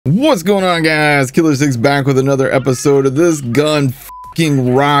What's going on, guys? Killer 6 back with another episode of This Gun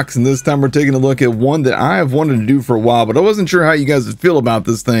F***ing Rocks, and this time we're taking a look at one that I have wanted to do for a while, but I wasn't sure how you guys would feel about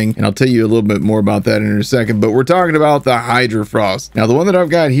this thing, and I'll tell you a little bit more about that in a second. But we're talking about the HYDRAFROST. Now, the one that I've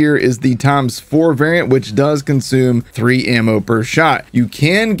got here is the ×4 variant, which does consume 3 ammo per shot. You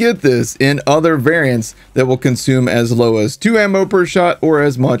can get this in other variants that will consume as low as 2 ammo per shot or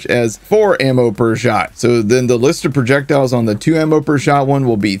as much as 4 ammo per shot. So then the list of projectiles on the 2 ammo per shot one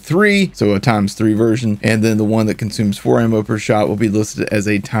will be 3, so a ×3 version, and then the one that consumes 4 ammo per shot will be listed as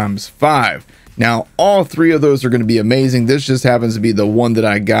a ×5. Now, all 3 of those are going to be amazing. This just happens to be the one that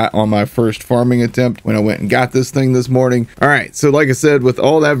I got on my first farming attempt when I went and got this thing this morning. All right, so like I said, with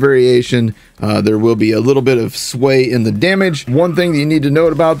all that variation, there will be a little bit of sway in the damage. One thing that you need to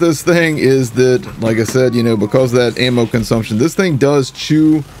note about this thing is that, like I said, you know, because of that ammo consumption, this thing does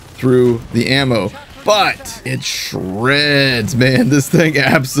chew through the ammo, but it shreds, man. This thing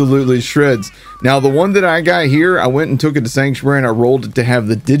absolutely shreds. Now, the one that I got here, I went and took it to Sanctuary and I rolled it to have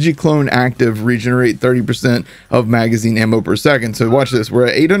the Digiclone active regenerate 30% of magazine ammo per second. So watch this. We're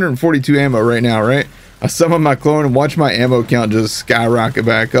at 842 ammo right now, right? I summon my clone and watch my ammo count just skyrocket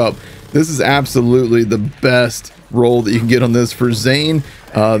back up. This is absolutely the best roll that you can get on this for Zane.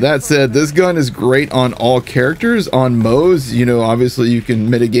 That said, this gun is great on all characters. On Moze, you know, obviously you can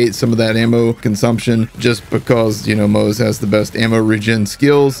mitigate some of that ammo consumption just because, you know, Moze has the best ammo regen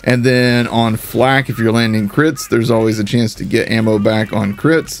skills. And then on Flak, if you're landing crits, there's always a chance to get ammo back on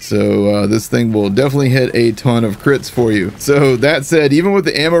crits. So this thing will definitely hit a ton of crits for you. So that said, even with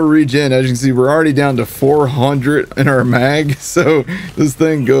the ammo regen, as you can see, we're already down to 400 in our mag. So this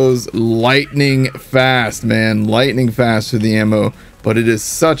thing goes lightning fast, man. Lightning fast with the ammo. But it is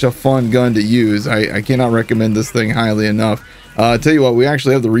such a fun gun to use. I cannot recommend this thing highly enough. Tell you what, we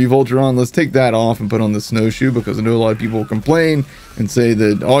actually have the Revolter on. Let's take that off and put on the Snowshoe, because I know a lot of people will complain and say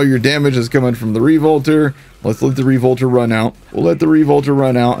that all your damage is coming from the Revolter. Let's let the Revolter run out. We'll let the Revolter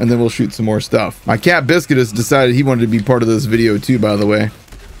run out, and then we'll shoot some more stuff. My cat Biscuit has decided he wanted to be part of this video too, by the way.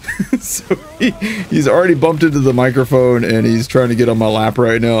 So he's already bumped into the microphone and he's trying to get on my lap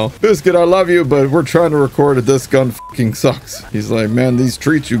right now. Biscuit, I love you, but we're trying to record it. This gun fucking sucks. He's like, man, these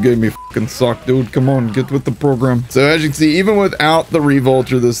treats you gave me fucking suck, dude. Come on, get with the program. So as you can see, even without the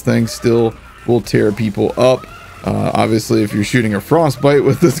Revolter, this thing still will tear people up. Obviously, if you're shooting a frostbite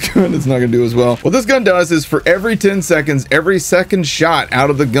with this gun, it's not going to do as well. What this gun does is for every 10 seconds, every second shot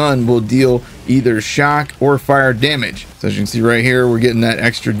out of the gun will deal either shock or fire damage. So as you can see right here, we're getting that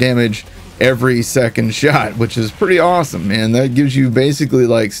extra damage every second shot, which is pretty awesome, man. That gives you basically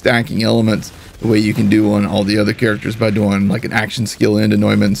like stacking elements the way you can do on all the other characters by doing like an action skill and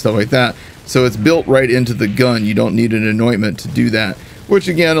anointment and stuff like that. So it's built right into the gun. You don't need an anointment to do that, which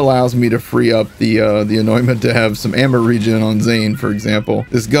again allows me to free up the anointment to have some ammo regen on Zane, for example.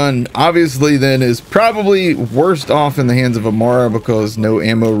 This gun obviously then is probably worst off in the hands of Amara, because no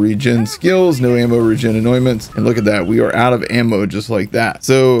ammo regen skills, no ammo regen anointments, and look at that, we are out of ammo just like that.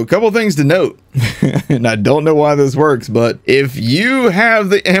 So a couple things to note. And I don't know why this works, but if you have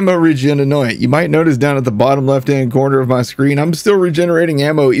the ammo regen anoint, you might notice down at the bottom left hand corner of my screen, I'm still regenerating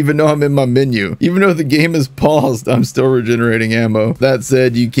ammo even though I'm in my menu. Even though the game is paused, I'm still regenerating ammo. That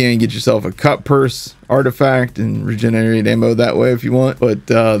said, you can get yourself a cut purse artifact and regenerate ammo that way if you want, but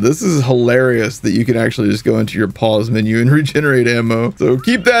this is hilarious that you can actually just go into your pause menu and regenerate ammo. So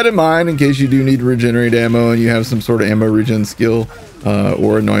keep that in mind in case you do need to regenerate ammo and you have some sort of ammo regen skill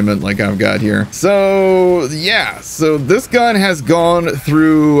or anointment like I've got here. So yeah, so this gun has gone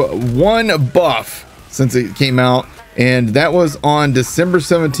through one buff since it came out, and that was on December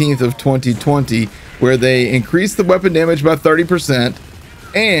 17th of 2020, where they increased the weapon damage by 30%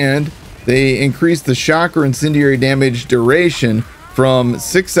 and they increased the shock or incendiary damage duration from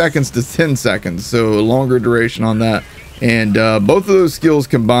 6 seconds to 10 seconds, so a longer duration on that. And both of those skills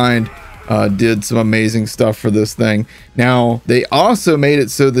combined did some amazing stuff for this thing. Now, they also made it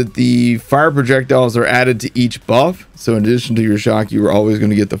so that the fire projectiles are added to each buff. So in addition to your shock, you are always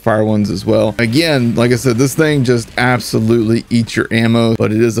going to get the fire ones as well. Again, like I said, this thing just absolutely eats your ammo,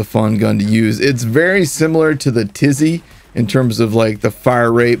 but it is a fun gun to use. It's very similar to the Tizzy in terms of like the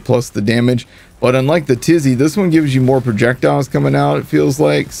fire rate plus the damage, but unlike the Tizzy, this one gives you more projectiles coming out, it feels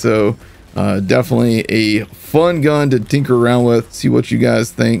like. So definitely a fun gun to tinker around with, see what you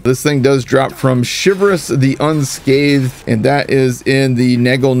guys think. This thing does drop from Chivalrous the Unscathed, and that is in the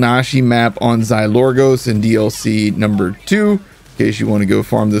Negelnashi map on Zylorgos in DLC number 2, in case you want to go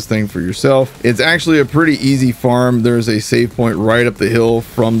farm this thing for yourself. It's actually a pretty easy farm. There's a save point right up the hill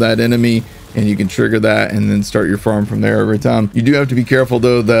from that enemy, and you can trigger that and then start your farm from there every time. You do have to be careful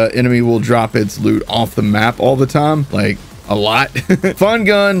though, the enemy will drop its loot off the map all the time. Like a lot. Fun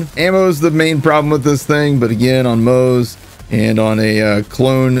gun. Ammo's the main problem with this thing, but again, on Moe's and on a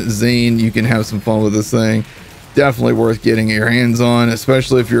clone Zane, you can have some fun with this thing. Definitely worth getting your hands on,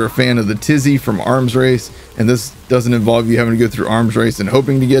 especially if you're a fan of the Tizzy from Arms Race. And this doesn't involve you having to go through Arms Race and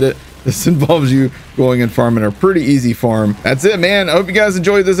hoping to get it. This involves you going and farming a pretty easy farm. That's it, man. I hope you guys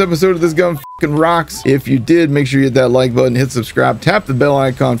enjoyed this episode of This Gun Fucking Rocks. If you did, make sure you hit that like button, hit subscribe, tap the bell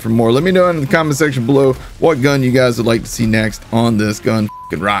icon for more. Let me know in the comment section below what gun you guys would like to see next on This Gun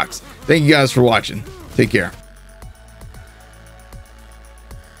Fucking Rocks. Thank you guys for watching. Take care.